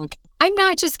junk. I'm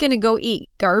not just going to go eat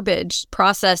garbage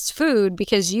processed food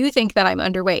because you think that I'm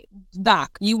underweight.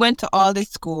 Doc, you went to all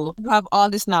this school, you have all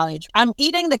this knowledge. I'm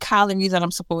eating the calories that I'm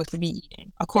supposed to be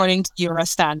eating according to your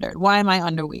standard. Why am I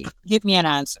underweight? Give me an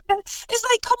answer. It's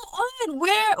like, come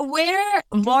on, where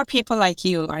more people like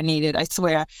you are needed, I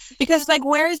swear. Because like,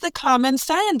 where is the common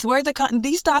sense?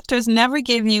 These doctors never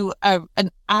give you an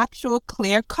actual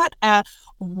clear cut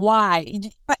why.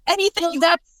 But anything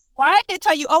why they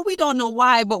tell you, oh, we don't know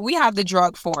why, but we have the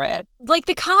drug for it. Like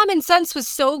the common sense was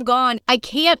so gone. I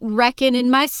can't reckon in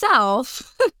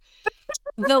myself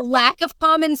the lack of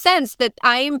common sense that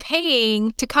I am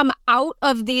paying to come out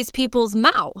of these people's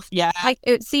mouth. Yeah.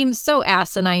 It seems so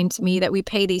asinine to me that we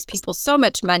pay these people so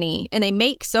much money and they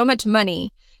make so much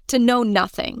money to know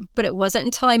nothing. But it wasn't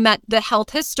until I met the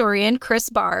health historian, Chris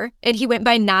Barr, and he went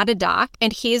by Not a Doc,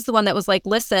 and he's the one that was like,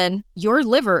 listen, your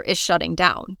liver is shutting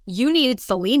down. You need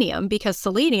selenium because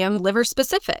selenium liver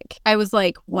specific. I was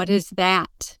like, what is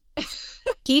that?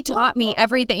 He taught me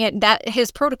everything, and that his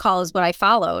protocol is what I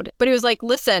followed. But he was like,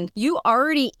 listen, you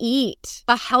already eat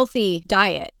a healthy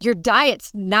diet. Your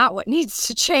diet's not what needs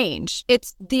to change.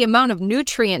 It's the amount of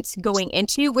nutrients going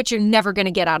into you, which you're never going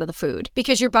to get out of the food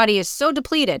because your body is so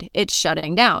depleted, it's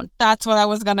shutting down. That's what I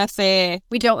was going to say.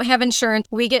 We don't have insurance.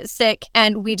 We get sick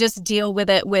and we just deal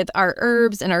with it with our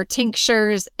herbs and our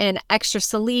tinctures and extra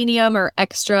selenium or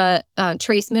extra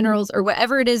trace minerals or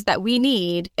whatever it is that we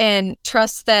need, and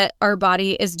trust that our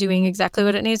body is doing exactly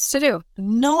what it needs to do.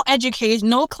 No education,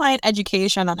 no client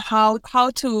education on how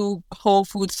to whole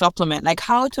food supplement, like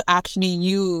how to actually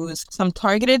use some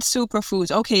targeted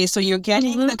superfoods. Okay, so you're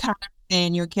getting the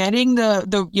carotene, you're getting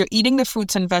you're eating the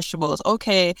fruits and vegetables.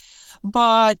 Okay,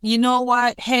 but you know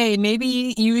what? Hey,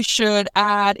 maybe you should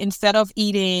add, instead of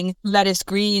eating lettuce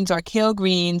greens or kale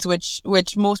greens, which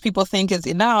most people think is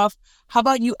enough, how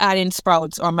about you add in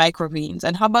sprouts or microgreens?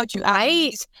 And how about you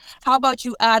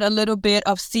add a little bit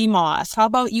of sea moss? How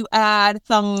about you add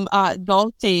some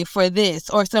dulce for this,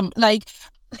 or some like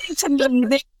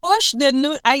they push the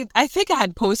new. I think I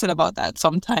had posted about that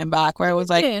some time back, where I was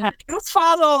like, you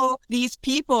follow these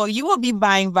people, you will be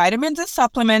buying vitamins and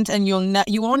supplements, and you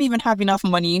won't even have enough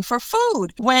money for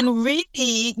food. When really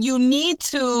you need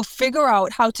to figure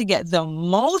out how to get the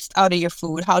most out of your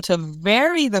food, how to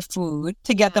vary the food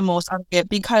to get the most out of it,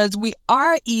 because we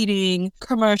are eating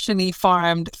commercially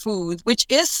farmed food, which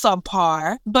is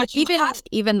subpar. But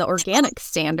even the organic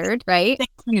standard, right?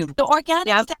 The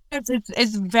organic standard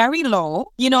is very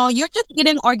low. You know, you're just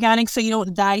eating organic so you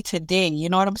don't die today. You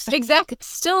know what I'm saying? Exactly.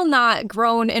 Still not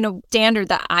grown in a standard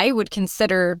that I would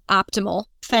consider optimal.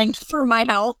 Thanks for my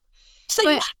health. So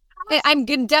but I'm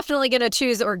definitely going to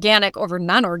choose organic over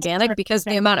non-organic because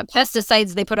the amount of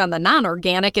pesticides they put on the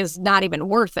non-organic is not even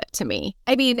worth it to me.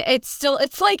 I mean, it's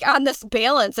like on this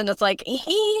balance, and it's like,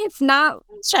 it's not.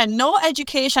 No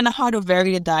education on how to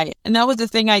vary the diet. And that was the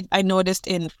thing I noticed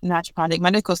in naturopathic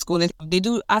medical school. Is they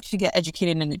do actually get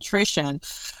educated in nutrition.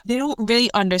 They don't really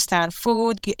understand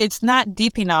food. It's not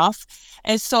deep enough.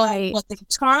 And so what they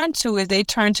turn to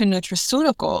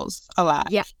nutraceuticals a lot.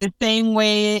 Yeah. The same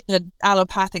way the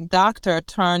allopathic doctor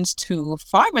turns to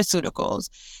pharmaceuticals.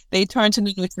 They turn to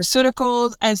the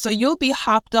nutraceuticals. And so you'll be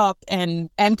hopped up and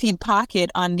empty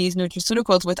pocket on these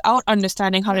nutraceuticals without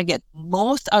understanding how to get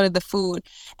most out of the food.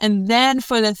 And then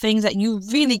for the things that you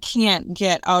really can't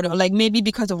get out of, like maybe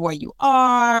because of where you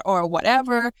are or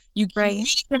whatever, you really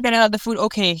can't get out of the food.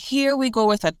 Okay, here we go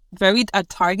with a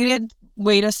targeted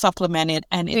way to supplement it.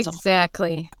 And it's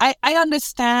exactly. I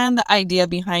understand the idea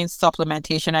behind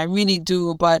supplementation. I really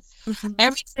do, but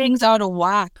everything's out of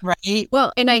whack, right?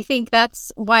 Well, and I think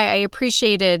that's why I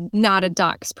appreciated Not a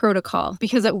Doc's protocol,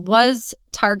 because it was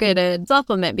targeted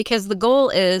supplement, because the goal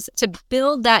is to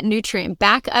build that nutrient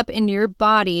back up in your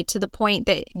body to the point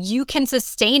that you can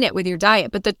sustain it with your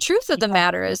diet. But the truth of the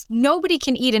matter is nobody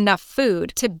can eat enough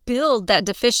food to build that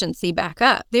deficiency back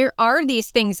up. There are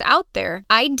these things out there.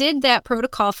 I did that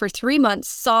protocol for 3 months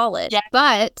solid,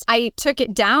 but I took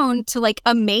it down to like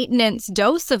a maintenance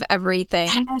dose of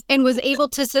everything and was able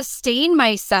to sustain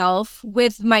myself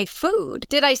with my food.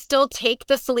 Did I still take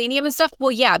the selenium and stuff?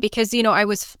 Well, yeah, because, you know, I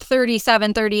was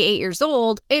 38 years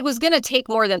old. It was going to take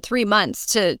more than 3 months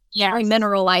to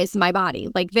remineralize my body.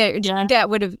 Like that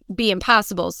would be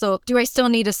impossible. So do I still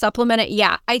need to supplement it?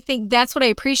 Yeah. I think that's what I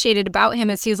appreciated about him,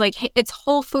 is he's like, hey, it's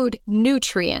whole food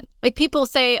nutrient. Like people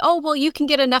say, oh, well, you can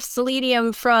get enough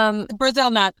selenium from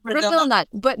Brazil nut.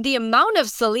 But the amount of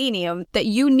selenium that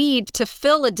you need to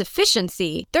fill a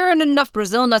deficiency, there aren't enough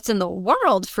Brazil nuts in the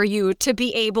world for you to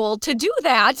be able to do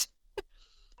that.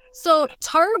 So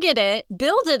target it,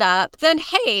 build it up, then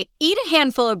hey, eat a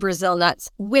handful of Brazil nuts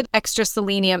with extra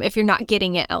selenium if you're not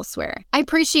getting it elsewhere. I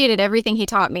appreciated everything he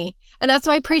taught me. And that's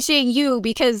why I appreciate you,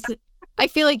 because I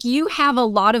feel like you have a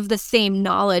lot of the same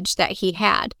knowledge that he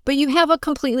had, but you have a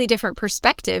completely different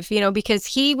perspective, because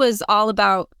he was all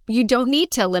about, you don't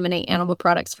need to eliminate animal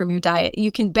products from your diet.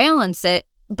 You can balance it,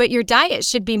 but your diet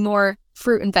should be more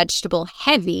fruit and vegetable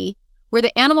heavy, where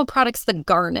the animal products, the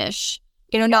garnish.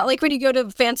 Not like when you go to a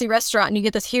fancy restaurant and you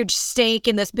get this huge steak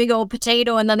and this big old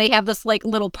potato and then they have this like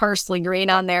little parsley green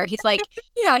on there. He's like,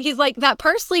 that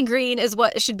parsley green is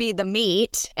what should be the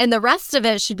meat and the rest of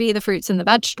it should be the fruits and the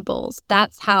vegetables.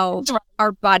 That's how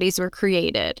our bodies were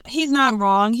created. He's not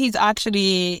wrong. He's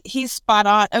spot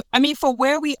on. I mean, for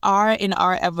where we are in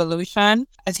our evolution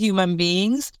as human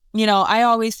beings, I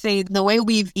always say the way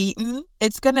we've eaten,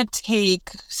 it's going to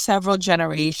take several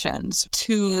generations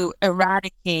to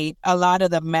eradicate a lot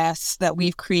of the mess that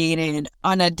we've created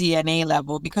on a DNA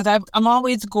level, because I'm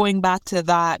always going back to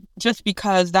that just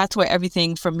because that's where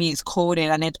everything for me is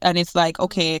coded. And it's like,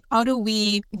 okay, how do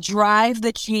we drive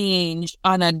the change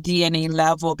on a DNA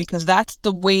level? Because that's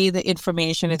the way the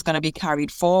information is going to be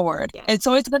carried forward. Yeah. And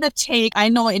so it's going to take, I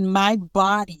know in my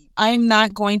body, I'm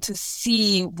not going to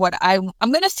see I'm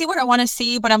going to see what I want to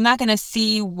see, but I'm not going to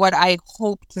see what I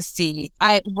hope to see.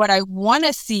 What I want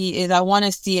to see is I want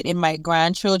to see it in my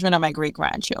grandchildren and my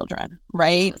great-grandchildren,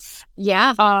 right?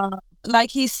 Yeah.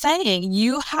 Like he's saying,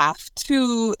 you have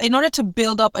to, in order to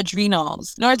build up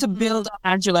adrenals, in order to build up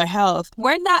glandular health,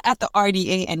 we're not at the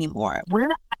RDA anymore.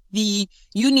 We're at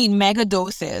you need mega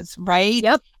doses, right?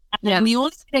 Yep. And the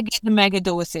only way to get the mega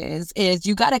doses is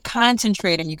you got to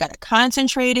concentrate it. You got to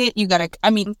concentrate it.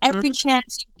 Every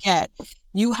chance you get,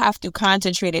 you have to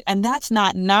concentrate it. And that's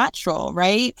not natural,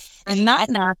 right? It's not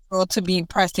natural to be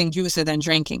pressing juices and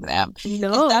drinking them.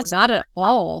 No, that's not at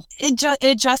all. It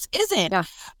just isn't. Yeah.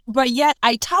 But yet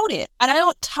I tout it. And I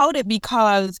don't tout it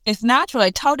because it's natural. I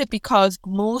tout it because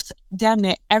damn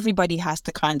near everybody has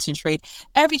to concentrate.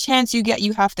 Every chance you get,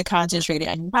 you have to concentrate it.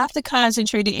 And you have to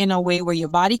concentrate it in a way where your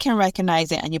body can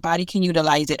recognize it and your body can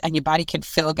utilize it and your body can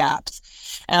fill gaps.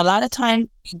 And a lot of times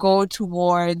you go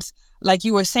towards, like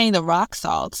you were saying, the rock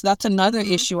salts. That's another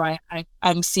issue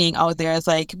I'm seeing out there. Is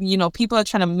like, people are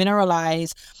trying to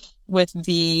mineralize with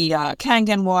the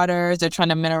Kangen waters. They're trying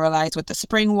to mineralize with the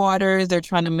spring waters. They're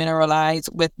trying to mineralize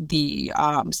with the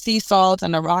sea salts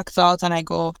and the rock salts. And I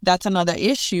go, that's another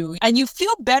issue. And you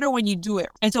feel better when you do it.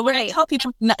 And so when I tell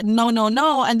people,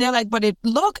 no, and they're like, but it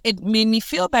made me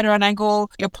feel better. And I go,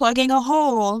 you're plugging a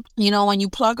hole. When you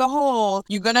plug a hole,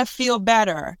 you're going to feel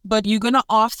better, but you're going to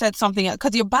offset something else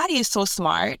because your body is so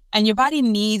smart and your body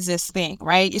needs this thing,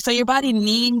 right? So your body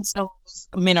needs those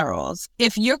minerals.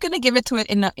 If you're going to give it to it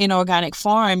in organic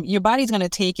form, your body's going to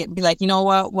take it and be like, you know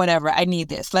what, whatever, I need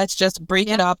this. Let's just break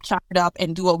it up, chop it up,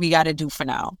 and do what we got to do for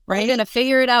now, right? We're going to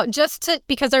figure it out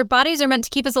because our bodies are meant to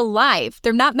keep us alive.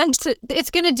 They're not meant to,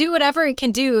 it's going to do whatever it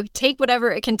can do, take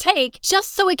whatever it can take,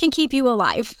 just so it can keep you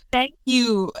alive. Thank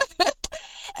you.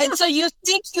 And so you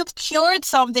think you've cured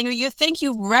something or you think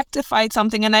you've rectified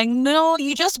something. And I know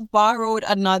you just borrowed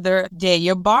another day.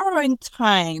 You're borrowing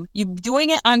time. You're doing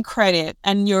it on credit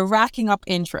and you're racking up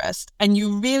interest. And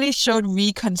you really should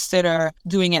reconsider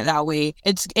doing it that way.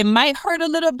 It might hurt a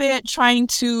little bit trying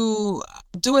to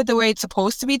do it the way it's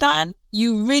supposed to be done.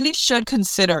 You really should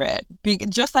consider it.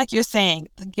 Just like you're saying,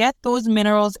 get those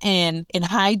minerals in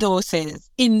high doses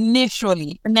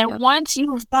initially. And then once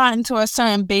you've gotten to a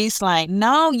certain baseline,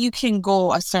 now you can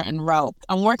go a certain route.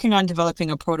 I'm working on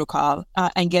developing a protocol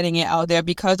and getting it out there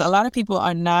because a lot of people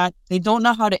they don't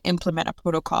know how to implement a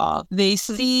protocol. They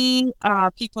see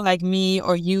people like me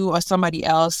or you or somebody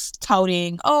else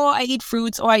touting, oh, I eat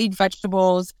fruits, or I eat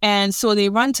vegetables. And so they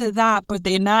run to that, but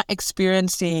they're not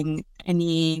experiencing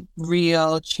any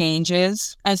real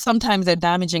changes. And sometimes they're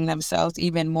damaging themselves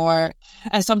even more.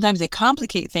 And sometimes they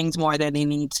complicate things more than they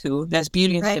need to. There's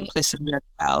beauty and simplicity as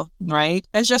well, right?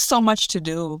 There's just so much to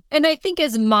do. And I think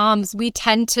as moms, we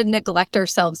tend to neglect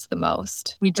ourselves the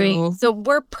most. We do. Right? So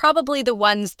we're probably the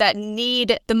ones that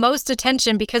need the most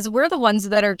attention because we're the ones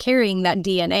that are carrying that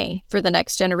DNA for the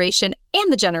next generation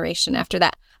and the generation after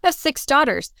that. I have 6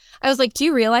 daughters. I was like, do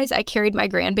you realize I carried my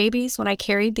grandbabies when I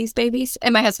carried these babies?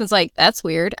 And my husband's like, that's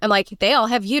weird. I'm like, they all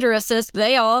have uteruses.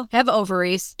 They all have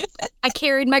ovaries. I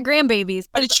carried my grandbabies.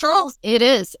 But it's true. It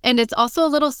is. And it's also a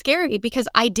little scary because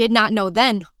I did not know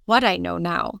then what I know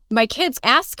now. My kids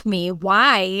ask me,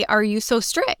 why are you so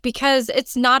strict? Because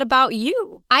it's not about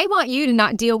you. I want you to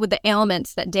not deal with the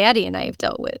ailments that Daddy and I have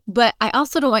dealt with. But I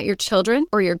also don't want your children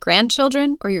or your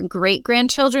grandchildren or your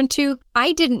great-grandchildren to.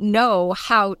 I didn't know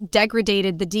how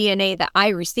degraded the DNA that I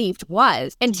received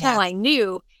was until I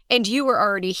knew. And you were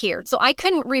already here. So I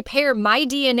couldn't repair my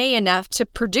DNA enough to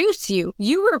produce you.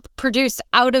 You were produced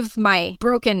out of my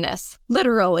brokenness,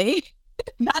 literally.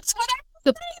 That's what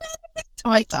I'm saying to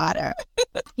my daughter.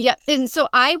 Yeah. And so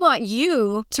I want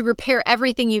you to repair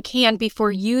everything you can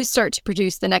before you start to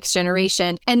produce the next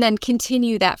generation and then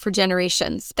continue that for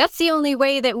generations. That's the only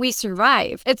way that we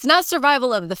survive. It's not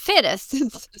survival of the fittest,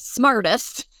 it's the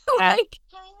smartest. Like,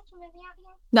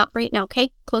 not right now,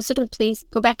 okay? Close the door, please.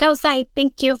 Go back outside.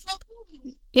 Thank you.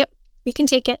 Yep, you can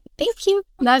take it. Thank you.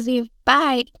 Love you.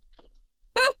 Bye.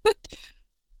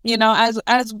 You know,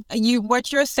 as you,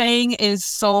 what you're saying is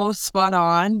so spot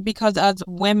on, because as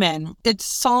women, it's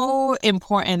so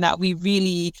important that we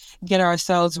really get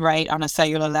ourselves right on a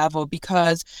cellular level,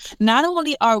 because not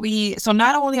only are we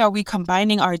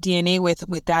combining our DNA with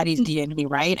Daddy's DNA,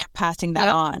 right? And passing that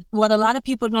on. What a lot of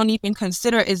people don't even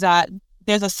consider is that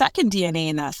there's a second DNA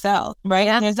in that cell, right?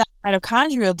 And there's that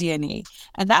mitochondrial DNA.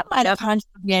 And that mitochondrial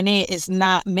DNA is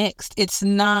not mixed. It's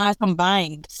not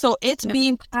combined. So it's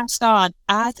being passed on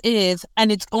as is,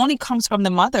 and it only comes from the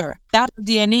mother. That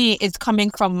DNA is coming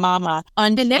from mama.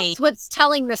 And that's what's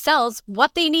telling the cells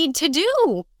what they need to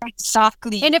do.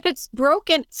 Exactly. And if it's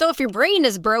broken, so if your brain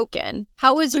is broken,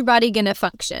 how is your body going to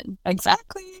function?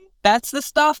 Exactly. That's the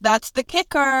stuff. That's the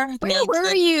kicker. Where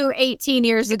were you 18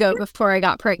 years ago before I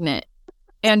got pregnant?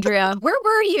 Andrea, where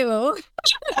were you?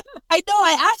 I know.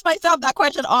 I ask myself that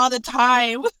question all the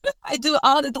time. I do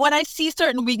when I see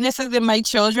certain weaknesses in my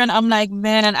children, I'm like,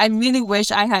 man, I really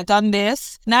wish I had done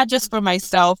this, not just for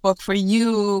myself, but for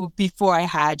you before I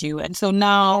had you. And so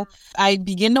now I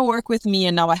begin to work with me,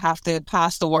 and now I have to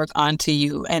pass the work on to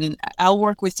you. And I'll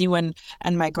work with you and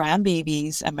my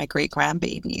grandbabies and my great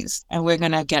grandbabies, and we're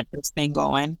going to get this thing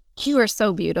going. You are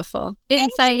so beautiful,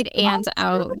 inside and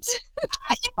out.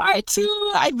 You are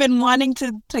too. I've been wanting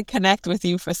to connect with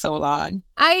you for so long.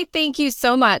 I thank you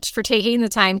so much for taking the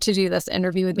time to do this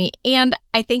interview with me. And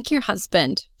I thank your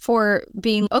husband for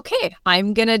being, okay,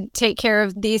 I'm going to take care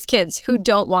of these kids who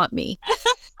don't want me.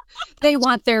 They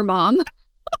want their mom.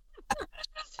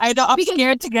 I know. I'm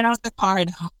scared to get out the car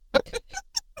now.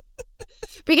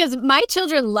 Because my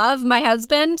children love my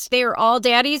husband. They are all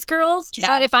Daddy's girls. Yeah.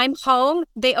 But if I'm home,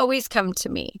 they always come to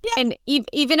me. Yeah. And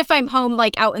even if I'm home,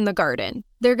 like out in the garden,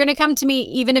 they're going to come to me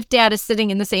even if Dad is sitting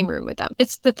in the same room with them.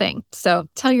 It's the thing. So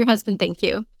tell your husband thank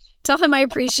you. Tell him I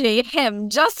appreciate him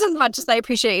just as much as I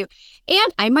appreciate you.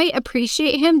 And I might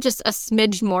appreciate him just a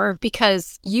smidge more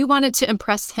because you wanted to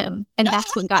impress him. And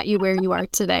that's what got you where you are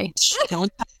today.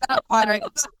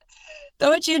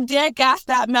 Don't you dare gas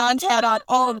that man's head on.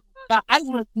 Oh, I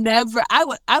would never.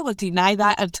 I would deny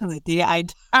that until the day I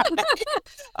die.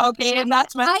 Okay, and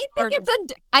that's my.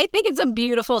 I think it's a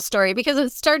beautiful story because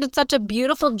it started such a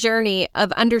beautiful journey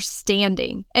of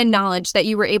understanding and knowledge that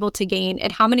you were able to gain.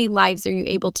 And how many lives are you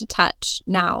able to touch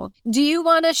now? Do you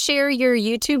want to share your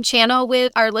YouTube channel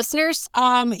with our listeners?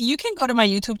 You can go to my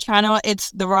YouTube channel.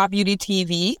 It's the Raw Beauty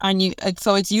TV on you.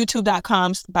 So it's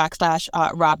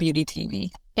youtube.com/Raw Beauty TV.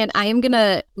 And I am going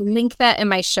to link that in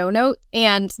my show note.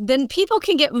 And then people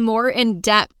can get more in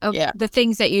depth of the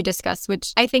things that you discuss,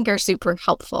 which I think are super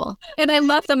helpful. And I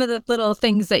love some of the little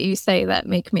things that you say that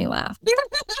make me laugh.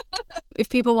 If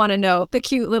people want to know the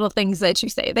cute little things that you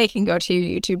say, they can go to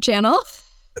your YouTube channel.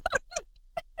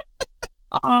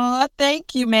 Oh,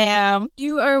 thank you, ma'am.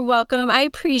 You are welcome. I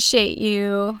appreciate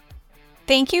you.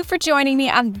 Thank you for joining me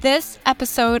on this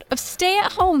episode of Stay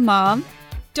at Home Mom.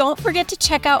 Don't forget to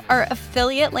check out our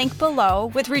affiliate link below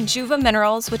with Rejuva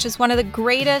Minerals, which is one of the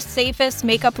greatest, safest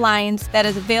makeup lines that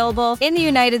is available in the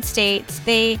United States.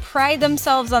 They pride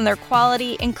themselves on their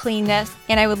quality and cleanness,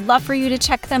 and I would love for you to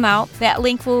check them out. That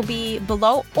link will be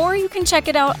below, or you can check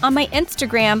it out on my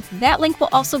Instagram. That link will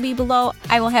also be below.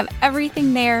 I will have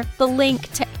everything there, the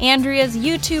link to Andrea's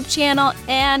YouTube channel,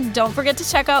 and don't forget to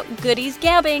check out Goodies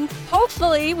Gabbing.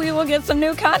 Hopefully, we will get some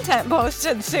new content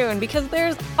posted soon because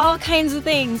there's all kinds of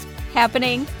things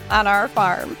happening on our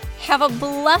farm. Have a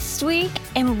blessed week,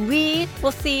 and we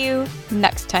will see you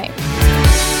next time.